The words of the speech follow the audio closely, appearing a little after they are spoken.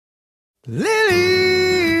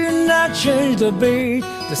Lily, not change the beat.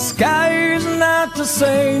 The sky is not the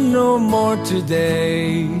same no more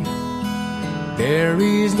today. There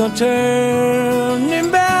is no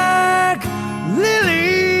turning back.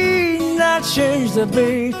 Lily, not change the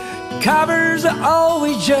beat. Covers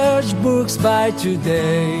always judge books by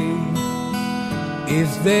today.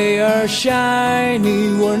 If they are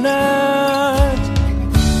shiny or not,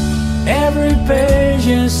 every page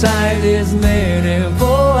inside is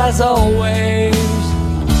meaningful as always.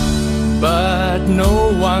 But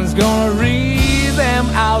no one's gonna read them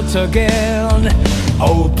out again.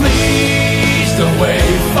 Oh, please don't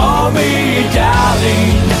wait for me,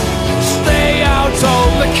 darling. Stay out of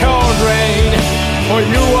the cold rain, for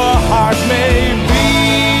your heart may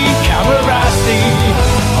become rusty.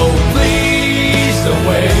 Oh, please don't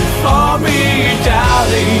wait for me,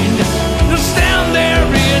 darling. Just stand there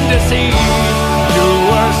in the sea.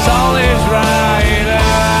 Your soul is right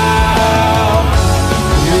now.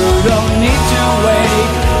 You don't need to wait,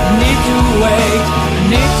 need to wait,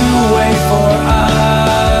 need to wait for us.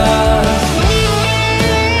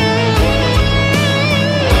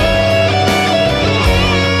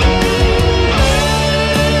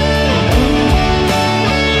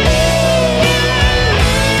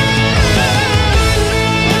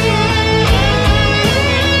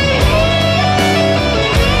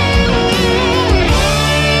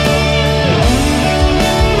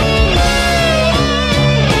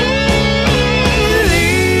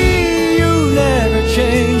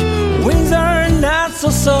 So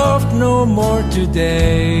soft no more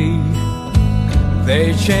today.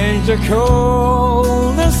 They change the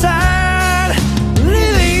cold inside.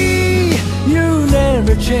 Really, you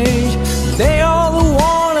never change. They all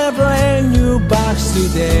want a brand new box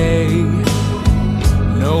today.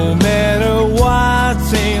 No matter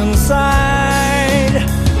what's inside,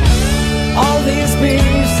 all these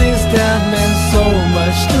pieces that meant so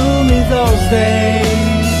much to me those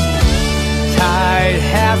days, tide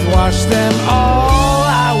has washed them all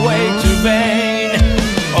away to vain.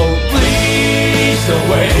 Oh, please don't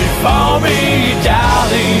wait for me,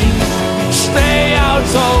 darling. Stay out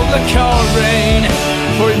of the cold rain,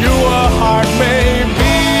 for your heart may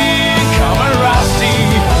become rusty.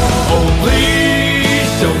 Oh, please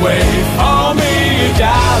don't wait for me,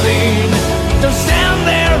 darling. Don't stand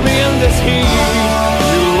there in this heat.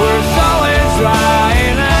 Your soul is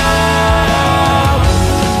right now.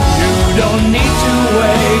 You don't need to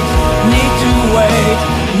wait, need to wait,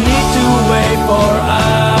 need to wait for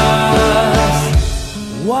us.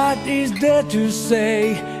 What is there to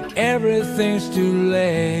say? Everything's too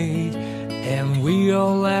late, and we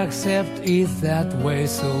all accept it that way,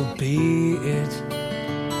 so be it.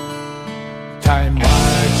 Time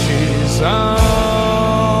marches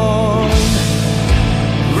on.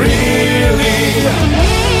 Really?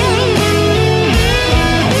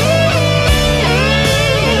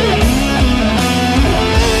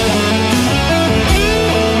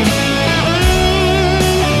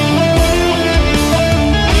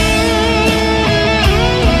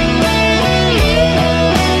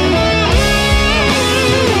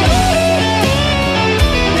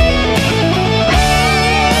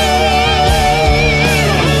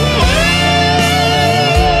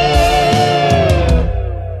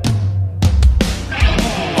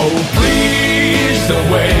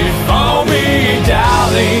 Wait for me,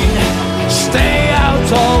 darling. Stay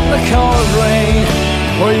out of the cold rain,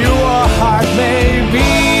 for you